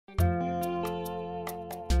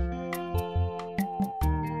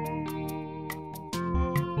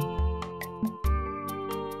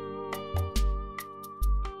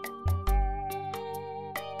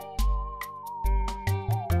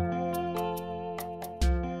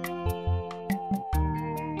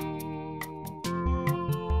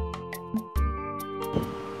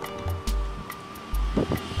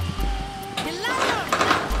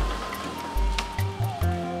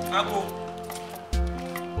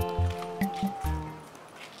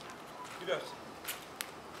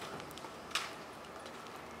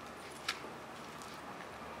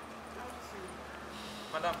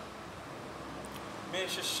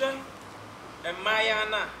Shen and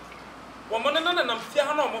Mayana. Woman and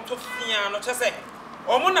Fiano Motofiano, Chase.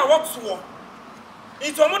 Omona works war.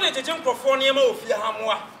 It's a money to jump for Nemo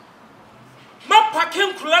Fiahamwa. Ma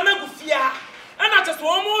Pakem Kulana Gufia, and I just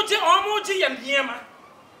Omoji and Yema.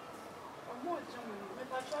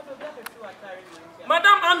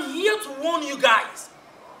 Madam, I'm here to warn you guys.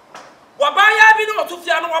 Wabaya bino to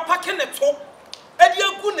Fiano or packing the top. And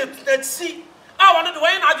you're good at sea. I wanted to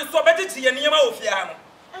win. I just saw better to Yema of Fiano.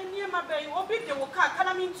 And Yema Bay, or big they will cut. Can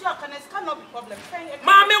I mean, cannot be problem.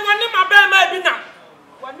 Mammy, one name my bear may be now.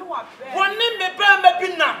 One name may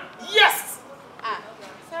be now. Yes.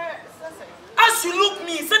 As you look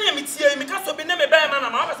me, send me to me because of the name of bear man.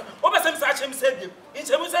 I'm over some such him said you. It's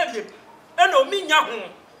a muslim. And no mean yahoo.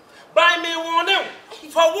 By me warning.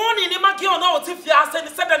 For warning him, I can't know if you are saying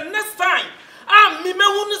the next time. Me me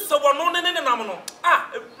wouldn't so one on and nominal.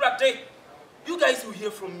 You guys will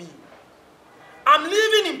hear from me. I'm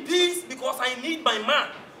living in peace because I need my man.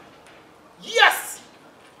 Yes.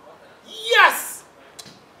 Yes.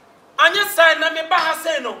 And yes, I am a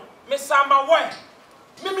bahaseno. Me samba way.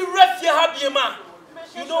 Me ref you happy man.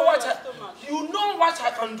 You know what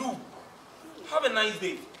I can do. Have a nice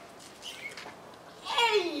day.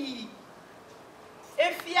 Hey.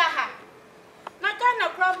 If you have na kind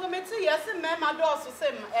of problem it's yes mema doors so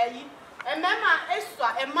same and mema extra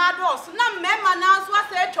and my doors na mema now so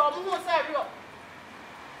say chom who say real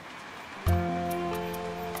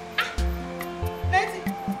Betty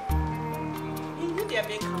you dey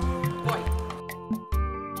big boy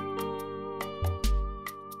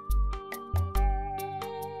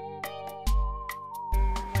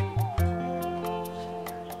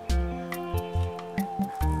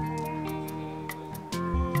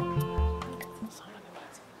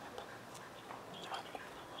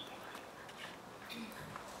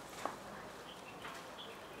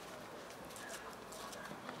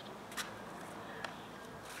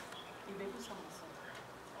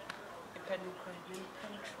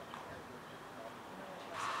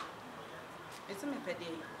It's a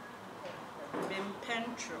pedie. Bem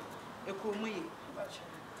pentro. E como é?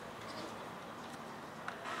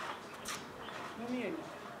 Menino.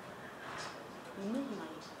 Menino.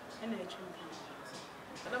 É na champion.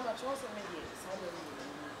 Ana mas você me diz, sabe?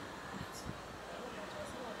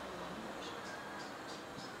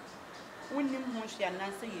 Unim hoje a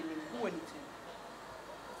nança ele, o anito.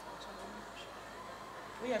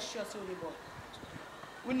 We are sure so we boy.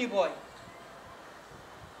 Winnie boy.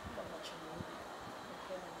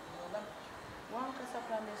 One can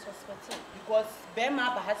supply me suspect because Bema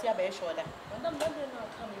has your bear shoulder. And I'm not coming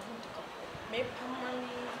to come. Maybe money.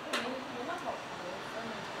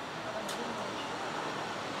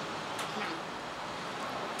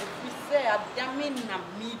 If we say a damning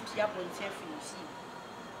meat, you have one safe in sea.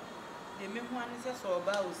 The main one is a so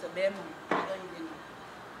about a Bema.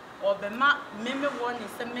 Or Bema, Meme one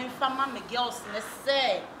is a main farmer, Miguel's, let's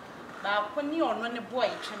say. But when you are not a boy,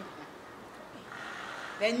 champion.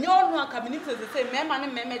 Then you know community the same man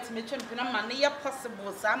and me champion money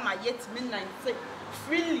possible, some are yet midnight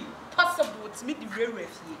freely possible to meet the real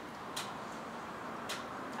refugee.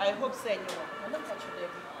 I hope so.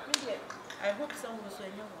 I hope so.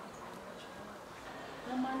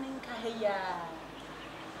 No money kahaya.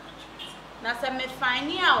 Nasa me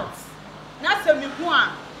find out. Nasa me one.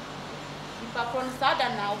 If I can start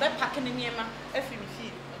now, be packing in yema. If you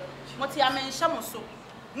feel. What you mean, shamoso.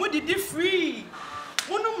 Moody di free.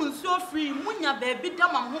 Mono so free. Munya baby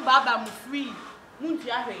dama mu baba mu free.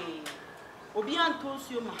 Muntia he. Obi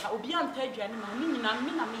antonsuo ma. Obi antadwane ma. Ni nyina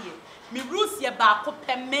me na me ye. Me rules ye ba ko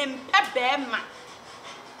pe mem pe be ma.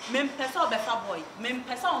 Mem pesa obefa boy. Mem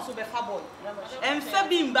pesa onso befa boy. Emfa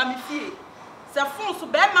bi mba me fie. Se fon so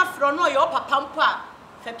be ma fro no ye o papa mpo a.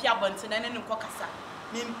 Fa pia bonte na ne nko kasa.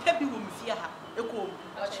 Mem pe bi wo me fie ha. Eko.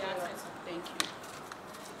 Thank you.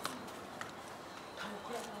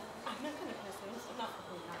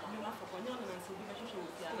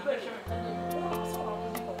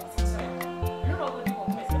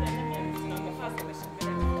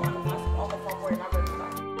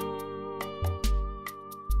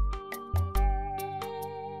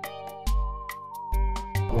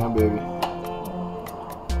 Yeah, baby.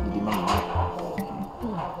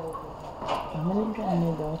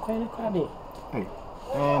 Hey,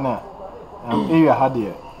 area had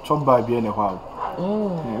here. Chop by being a while.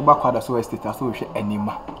 Back so estate, I saw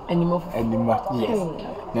anima. Anima, yes.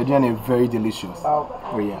 They're doing it very delicious.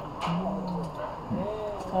 Oh, yeah.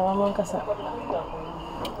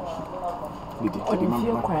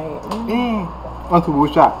 Want to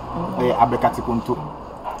watch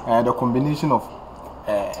the combination of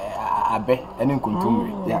abe and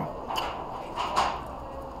kuntumri, yeah.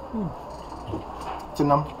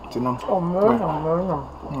 Tinam. Oh, no.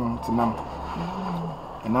 Tinam.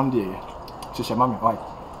 And I'm dear. She's a mammy, why?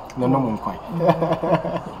 No one quite.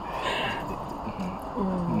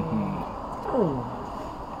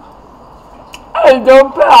 I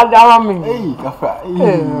don't pay a damn. Hey,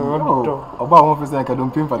 about 1% I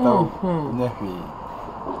don't pay for that.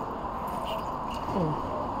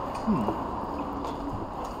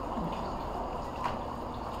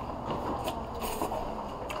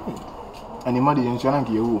 And the money in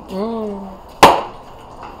Shanaki, you.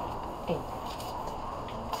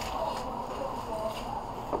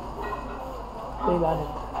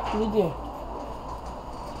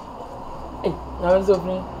 Hey, now it's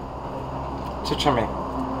opening. TWETWEME.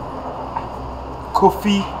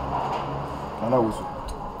 Coffee. And OWUSU.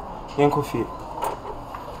 Yen coffee.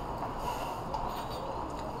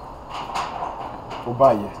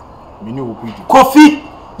 Obaye. Mini opidi. Coffee.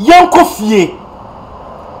 Yen coffee.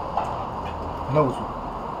 And OWUSU.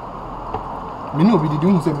 Mini opidi. Do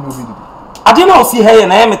you say mini opidi? I didn't know see her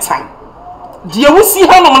and I am a time. Do you see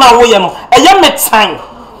her no na wo ye no? I am a time.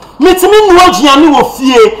 Metimi no agiani wo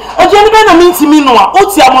fie. Agiani be na mentimi no a.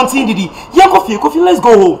 Oti amontin didi. Yen coffee, let's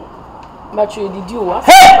go home. But you did you what?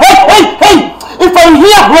 Hey! If I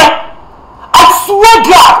hear her, I swear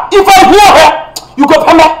God, if I hear her, you go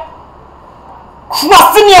pay me.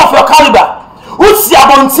 Trusting me of your caliber. Oti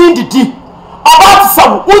amontin didi. About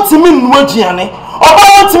some ultimate no agiani.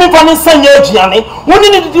 About ultimate for send agiani. When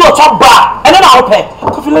you need to do a top bar, and then I'll pay.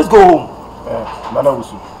 Coffee, let's go home. Nana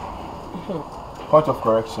OWUSU. Point of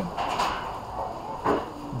correction.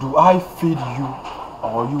 Do I feed you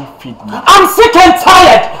or you feed me? I'm sick and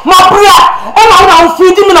tired. My breath. And I'm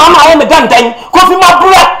feeding me now. I'm a damn thing. Coffee, my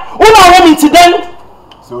breath. When I am in today.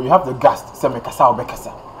 So you have the gas to say me kasa or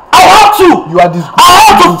bekasa. I have to. You are this. I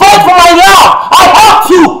have to fight for my love. I have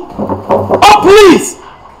to. Oh please.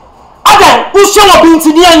 Again, who should be in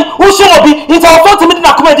today? Who should be in our thought to me in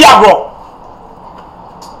a comedy abroad?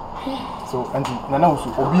 So, Auntie, Nana OWUSU,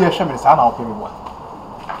 Obi a shaman, Sana, I'll pay me one.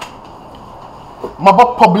 My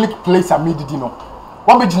public place, I made it, you know.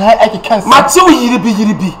 What made you I can't say? Matthew, yiribi.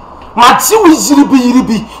 Matthew,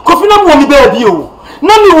 yiribi. Coffee, no want me baby. No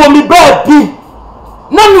me want me baby.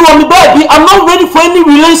 I'm not ready for any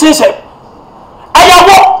relationship. I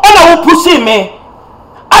walk and I will push him, man.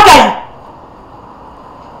 Again.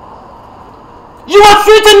 You are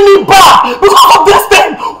treating me bad because of this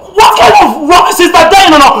thing. What kind of rubbish is that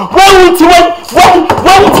dying on? Why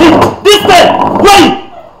this thing?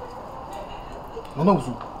 Wait! Nana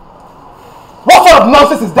OWUSU. What sort of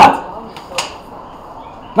nonsense is that?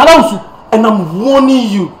 Nana OWUSU. And I'm warning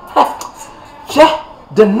you. Yeah,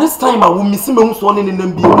 the next time I will miss him on in the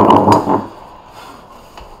NBA.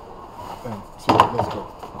 So let's go.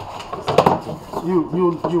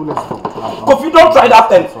 You let's go. Coffee, don't try that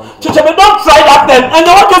then. TWETWEME, don't try that then. And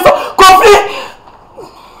you want to say, Coffee!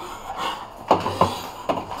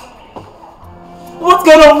 What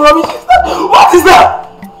kind of rubbish is that? What is that?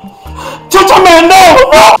 TWETWEME, no!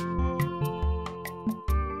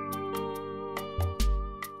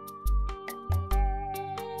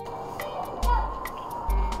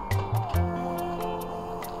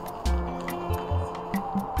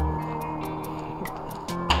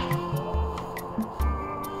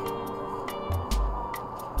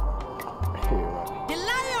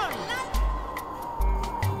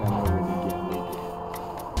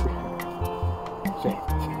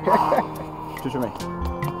 TWETWEME,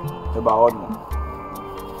 about one.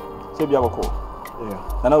 Say, be a call.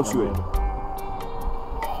 Yeah, and OWUSU.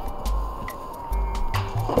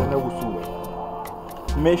 Nana OWUSU.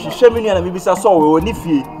 Me, she shame me and Mibisa saw when if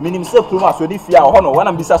he, meaning self to us, when if you are honor, when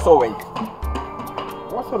I'm Bisa saw.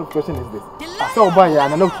 What sort of question is this? I saw by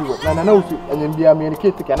Nana OWUSU, and then be a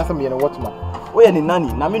communicator, and I'm a watchman. Where any nanny,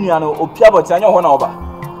 Naminiano, or Piabo, Tanya Honor.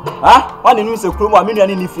 Huh? One in Mr. Kruma, Minian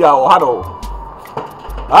in if you are Hado.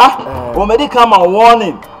 Huh? Or may come a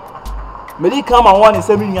warning. May come a warning,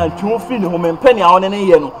 7 years, 2 feet, home and penny on an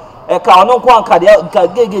yen. A car no one can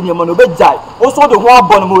get your monobed. Also, the one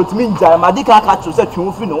born with me, my dick catch you said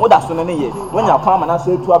 2 feet, no, that's on any year. When you come and I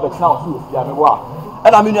say to have a now, Yamawa.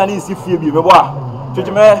 And I mean, I need to see if you are.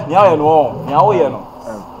 TWETWEME, now you know.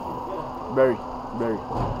 Very.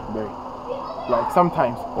 Like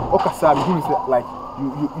sometimes, Okasabi, who is like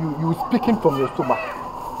you speaking from your stomach.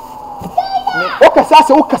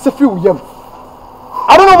 Okasa free with him.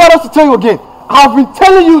 I don't know what else to tell you again. I have been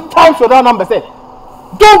telling you times for that number. Say,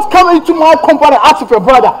 don't come into my compound and ask for your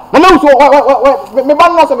brother. No, what? Me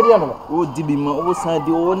ban na somebody no. Oh, dibi ma, oh san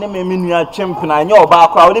di, oh ne me nua champion na nya oba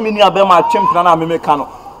akwa, oh ne me nua be ma champion na me meka no.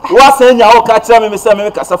 Wo san nya wo ka kira me say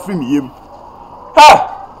me kasa free me yem. Ha!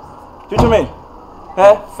 TWETWEME.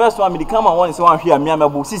 First one, me come and one is one here, me and my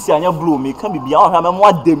boss, see, and your blue, me come be on him,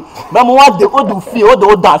 what them, what the old feel, all the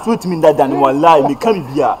old dance with me that than one lie, me come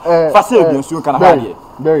be here. Facility, so you can have it.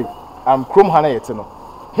 Barry, I'm Chrome Hannah, eternal.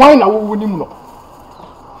 Why now, we win him? No,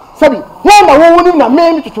 Sabi, why now, we win him?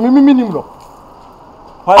 Maybe to me, minimum.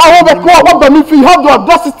 I have a call over me if you have the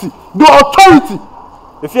audacity, the authority.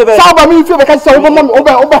 If you have a me, if you can say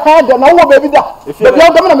overhead, and I will baby that. If you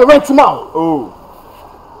have them right now. Oh,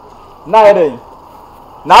 now.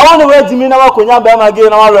 Now I want to wait me now. When you have them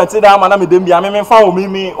again, I rent it down. And I'm them. I mean, found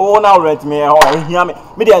me. Oh, now rent me. Oh, hear me.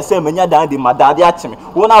 Me dey say me nyada dey my daddy ask me.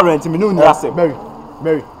 Oh, now rent me. No, no, say. Mary,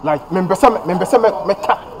 like, I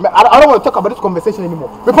don't want to talk about this conversation anymore.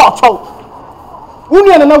 People are child.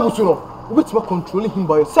 Only an OWUSU no. You be controlling him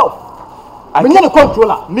by yourself. I mean, the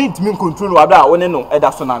controller. Need me control what that. When you know,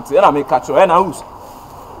 that's sonante. And I make catch you. And OWUSU.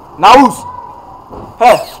 Now OWUSU.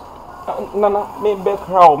 Hey. Nana, me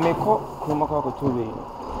background, me call Kromaka to me.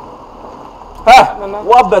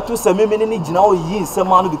 What better say me need now yin some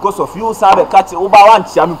man because of you sabe catch over one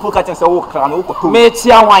chia me put catch and say oh crown oh to me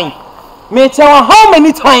chia wine. Me chia how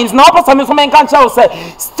many times now person me so man can tell say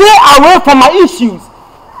stay away from my issues.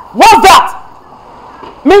 What's that?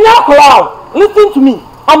 Me nya crowd. Listen to me.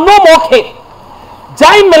 I'm no more okay.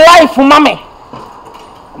 Jai me life for mommy.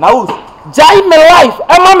 Now jai me life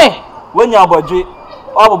mommy. When you aboje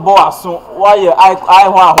all boy so why I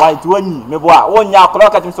want white when you me boy one ya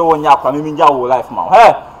clock at him so one ya me mean your life man.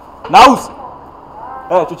 Hey now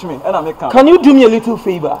touch me and I make can you do me a little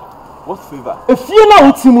favor? What favor? If you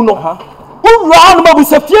know what you know who round about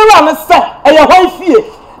say fear and say e ya why fear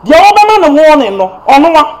the other man warning no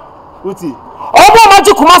ono wa uti obo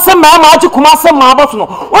maji kumase ma boss no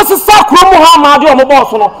wo se sakro mu ha ma de o mo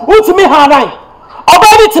boss no uti me ha dan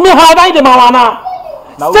oba bi ti me ha dan de ma wana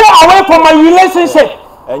stay away from my relationship.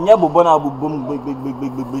 Enya bobo na bobom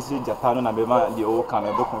big say Japan na be ma the o kan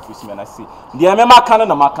e be confuse me na see the me ma kan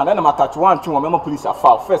na ma catch one twe me police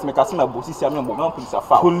afa first me ka say my boss see me police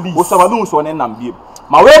afa o sabanu so ne nam biem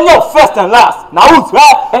ma we no first and last na who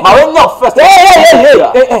ma we no first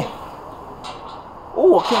hey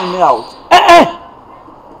oh working me out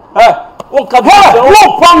o ka be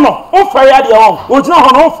o pon no o fere de o jina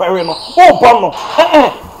ho no o fere no o pon no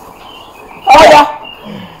oya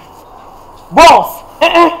boss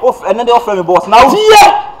and then they offer me boss now.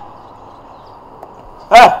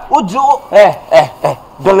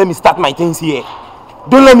 Don't let me start my things here.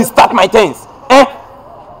 Don't let me start my things.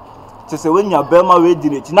 To say when you're Belma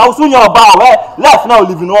reading it. Now soon you're about life now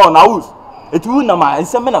living on now. It will na ma and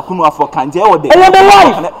some men are coming for Kanje or the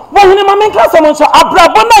life. Well, in my main class, I'm on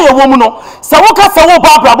Abrabona, a woman. Sawaka Sawa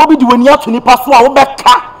Barbara Bobby doing your 20 past 1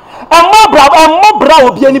 Obeka. And my brother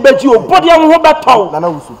will be anybody or body and Roberto. Nana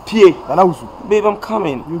OWUSU. Pierre. Nana OWUSU. Babe, I'm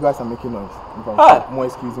coming. You guys are making noise. More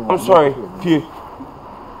excusing. I'm sorry. Pierre.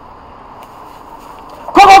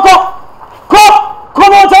 Come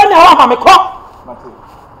on, tell me come.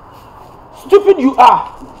 Stupid you are.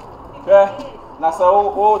 Na sa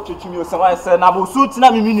o chuchumi o sama say na bo suit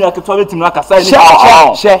na me minu aketo betim na kasa ni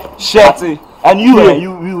share. And you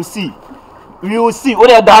will see. We will see. What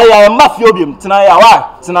they die, mafia obium. Tonight,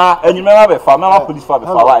 why? Tonight, and you remember, family police for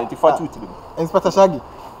why? It's for two. Inspector Shaggy.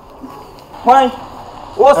 Why?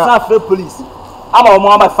 What's that for police? I'm a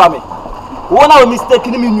my family. One of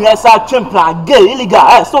mistaken me, you are champion, gay, illegal.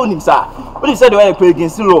 I saw him, sir. What you said, you play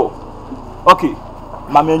against the law. Okay,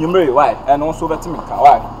 my man, you marry why? And also that me,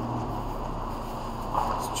 why?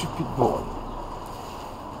 Stupid boy.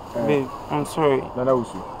 Babe, I'm sorry. Nana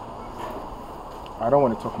OWUSU. I don't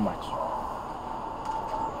want to talk much.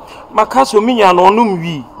 Makaso minya no onum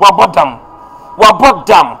wi wabodam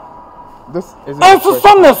this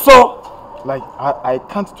isn't so like I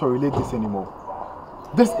can't tolerate this anymore.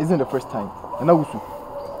 This isn't the first time. Nana OWUSU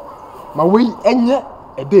my way enye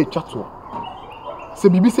e dey twato se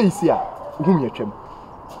bibi se isi a ohum ye twem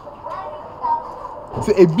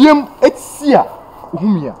se ebiem etsi a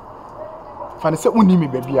ohum ya fa ne se uni me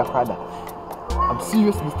baby akwada. I'm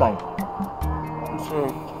serious this time.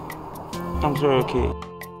 I'm sorry, okay.